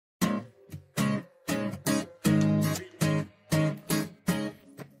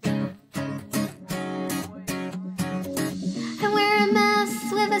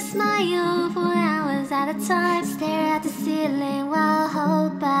smile for hours at a time. Stare at the ceiling while I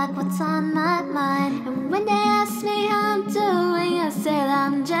hold back what's on my mind. And when they ask me how I'm doing, I said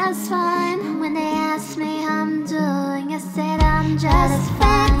I'm just fine. When they ask me how I'm doing, I said I'm just fine.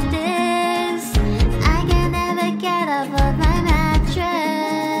 Fact is, I can never get off of my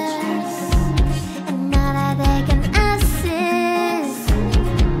mattress. And now that they can assist,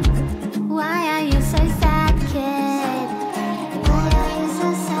 why are you so sad, kid? Why are you so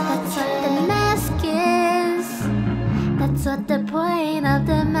sad? That's what the mask is. That's what the point of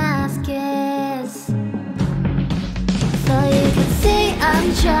the mask is. So you can see I'm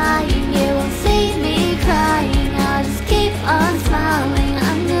trying, you won't see me crying. I'll just keep on smiling,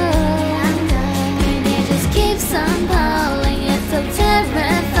 I'm good, I'm good. And it just keeps on calling, it's so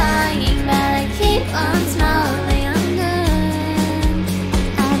terrifying, but I keep on smiling, I'm good.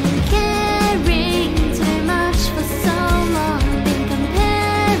 I've been caring too much for so long, been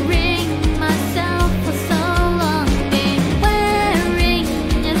comparing myself for so long, been wearing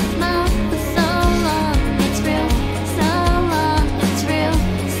a smile for so long. It's real, so long, it's real,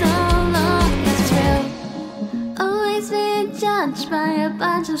 so long, it's real. Always been judged by a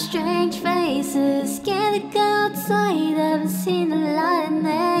bunch of strange faces. Scared to go outside, haven't seen the light in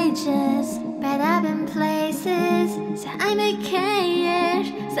ages. But I've been places, so I'm okay, yeah,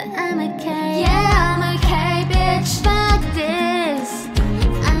 so I'm okay. Yeah, I'm okay, bitch, fuck this.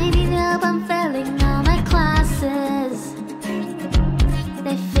 I need help, I'm failing all my classes.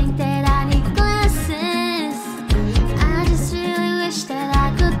 They think that I need glasses. I just really wish that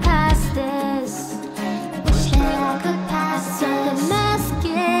I could pass this. Wish that I could pass this. That's what the mask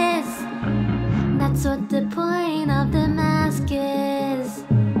is. That's what the point of the mask is.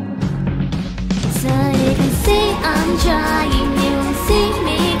 So you can see I'm trying.